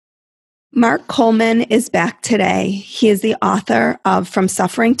Mark Coleman is back today. He is the author of From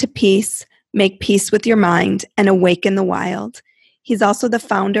Suffering to Peace, Make Peace with Your Mind, and Awaken the Wild. He's also the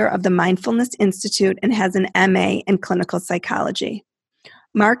founder of the Mindfulness Institute and has an MA in clinical psychology.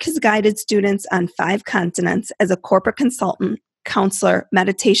 Mark has guided students on 5 continents as a corporate consultant, counselor,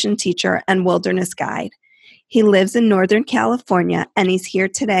 meditation teacher, and wilderness guide. He lives in Northern California, and he's here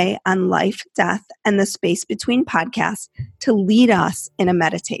today on Life, Death, and the Space Between podcast to lead us in a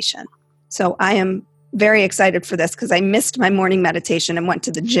meditation. So I am very excited for this because I missed my morning meditation and went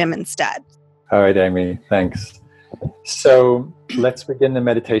to the gym instead. All right, Amy, thanks. So let's begin the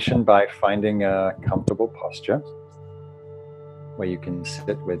meditation by finding a comfortable posture where you can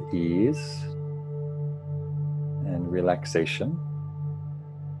sit with ease and relaxation,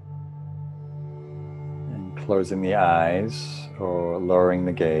 and closing the eyes or lowering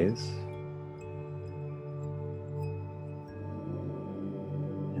the gaze.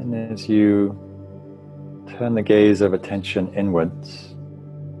 And as you turn the gaze of attention inwards,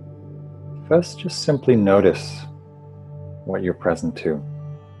 first just simply notice what you're present to.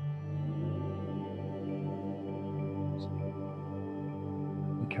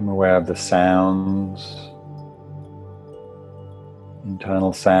 Become aware of the sounds,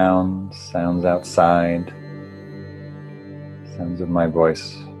 internal sounds, sounds outside, sounds of my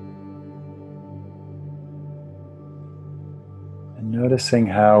voice. And noticing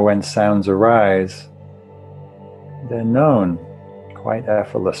how when sounds arise, they're known quite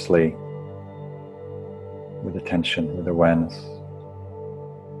effortlessly with attention, with awareness.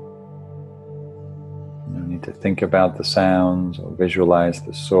 No need to think about the sounds or visualize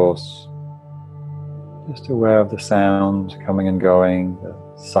the source. Just aware of the sounds coming and going, the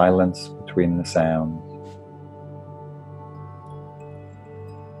silence between the sounds.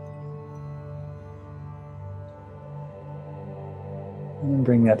 And then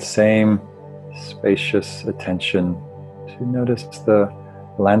bring that same spacious attention to notice the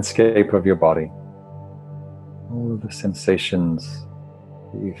landscape of your body. All of the sensations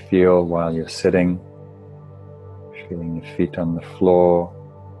that you feel while you're sitting, feeling your feet on the floor,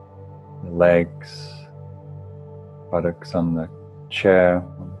 your legs, buttocks on the chair,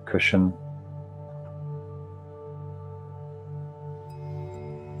 on the cushion.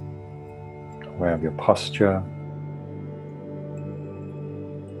 Aware of your posture.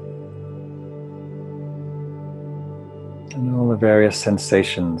 And all the various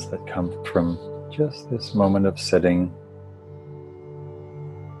sensations that come from just this moment of sitting.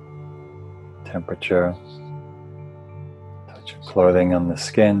 Temperature, touch of clothing on the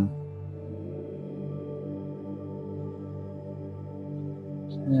skin.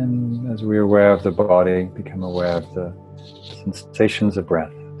 And as we're aware of the body, become aware of the sensations of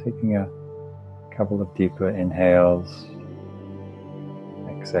breath. Taking a couple of deeper inhales,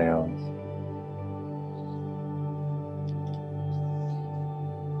 exhales.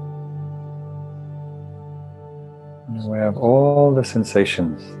 And aware of all the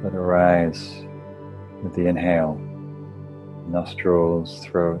sensations that arise with the inhale. Nostrils,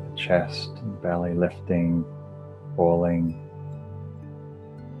 throat, chest, and belly lifting, falling.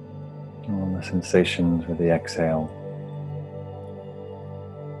 All the sensations with the exhale.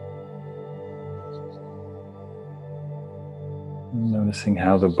 Noticing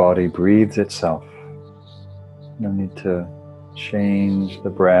how the body breathes itself. No need to change the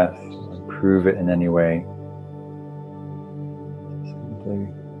breath, improve it in any way. Simply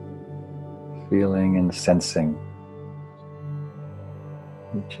feeling and sensing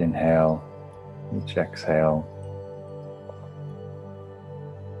each inhale, each exhale.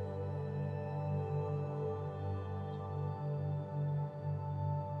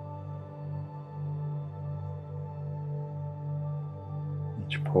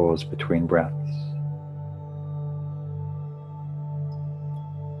 Each pause between breaths.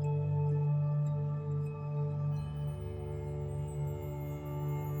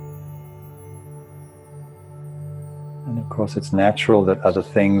 And of course, it's natural that other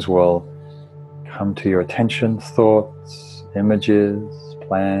things will come to your attention, thoughts, images,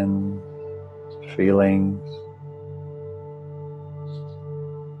 plans, feelings.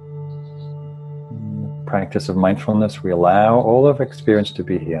 In the practice of mindfulness, we allow all of experience to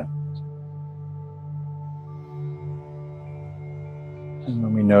be here. And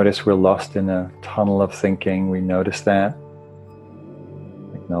when we notice we're lost in a tunnel of thinking, we notice that,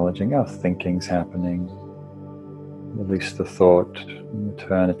 acknowledging, oh, thinking's happening. Release the thought and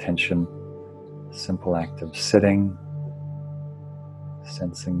return attention. Simple act of sitting,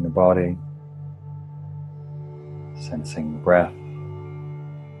 sensing the body, sensing the breath,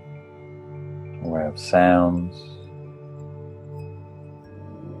 aware of sounds,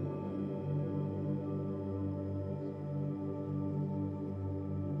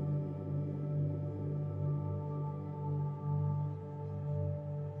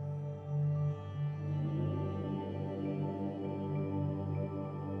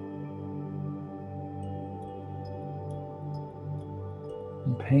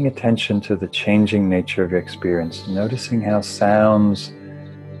 And paying attention to the changing nature of your experience, noticing how sounds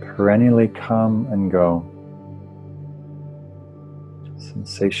perennially come and go.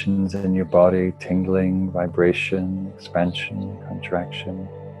 Sensations in your body, tingling, vibration, expansion, contraction,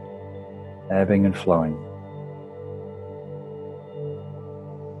 ebbing and flowing.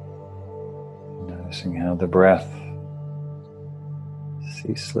 Noticing how the breath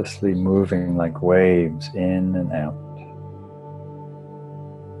ceaselessly moving like waves in and out.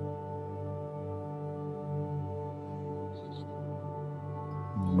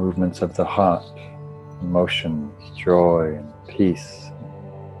 Movements of the heart, emotions, joy and peace,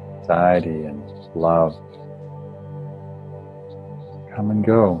 anxiety and love come and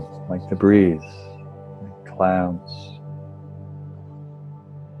go like the breeze, like clouds.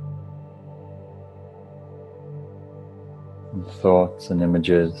 And thoughts and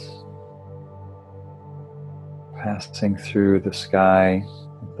images passing through the sky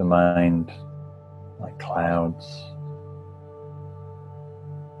of the mind like clouds.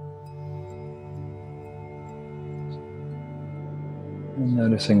 And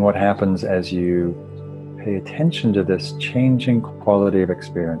noticing what happens as you pay attention to this changing quality of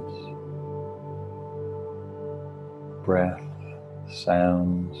experience. Breath,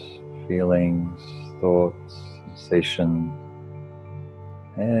 sounds, feelings, thoughts, sensation,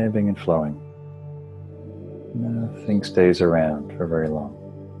 ebbing and flowing. Nothing stays around for very long.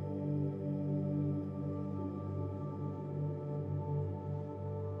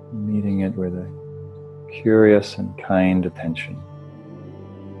 Meeting it with a curious and kind attention.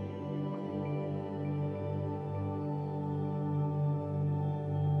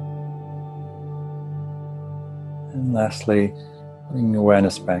 And lastly, bring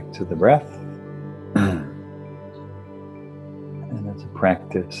awareness back to the breath. And as a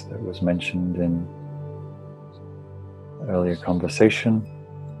practice that was mentioned in earlier conversation,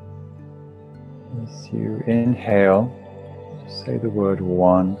 as you inhale, say the word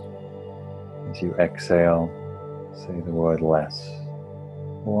one. As you exhale, say the word less.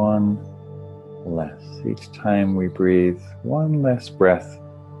 One less. Each time we breathe one less breath,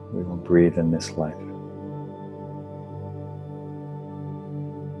 we will breathe in this life.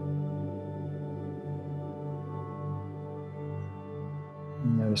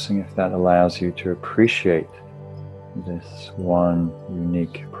 Noticing if that allows you to appreciate this one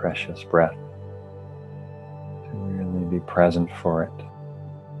unique, precious breath, to really be present for it.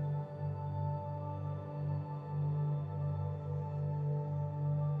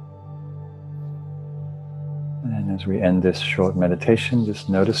 And as we end this short meditation, just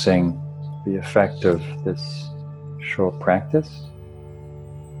noticing the effect of this short practice.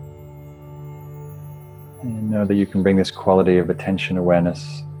 And know that you can bring this quality of attention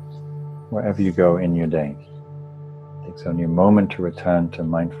awareness wherever you go in your day. It takes only a moment to return to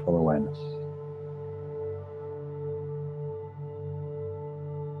mindful awareness.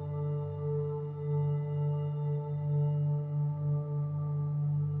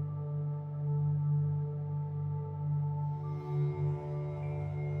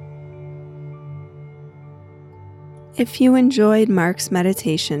 If you enjoyed Mark's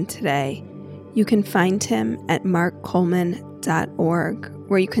meditation today, you can find him at markcoleman.org,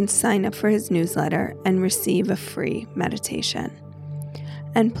 where you can sign up for his newsletter and receive a free meditation.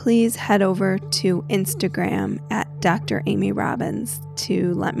 And please head over to Instagram at Dr. Amy Robbins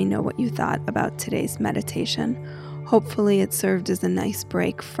to let me know what you thought about today's meditation. Hopefully it served as a nice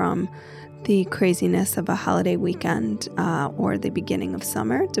break from the craziness of a holiday weekend or the beginning of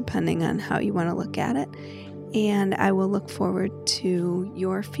summer, depending on how you want to look at it. And I will look forward to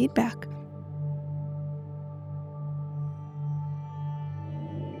your feedback.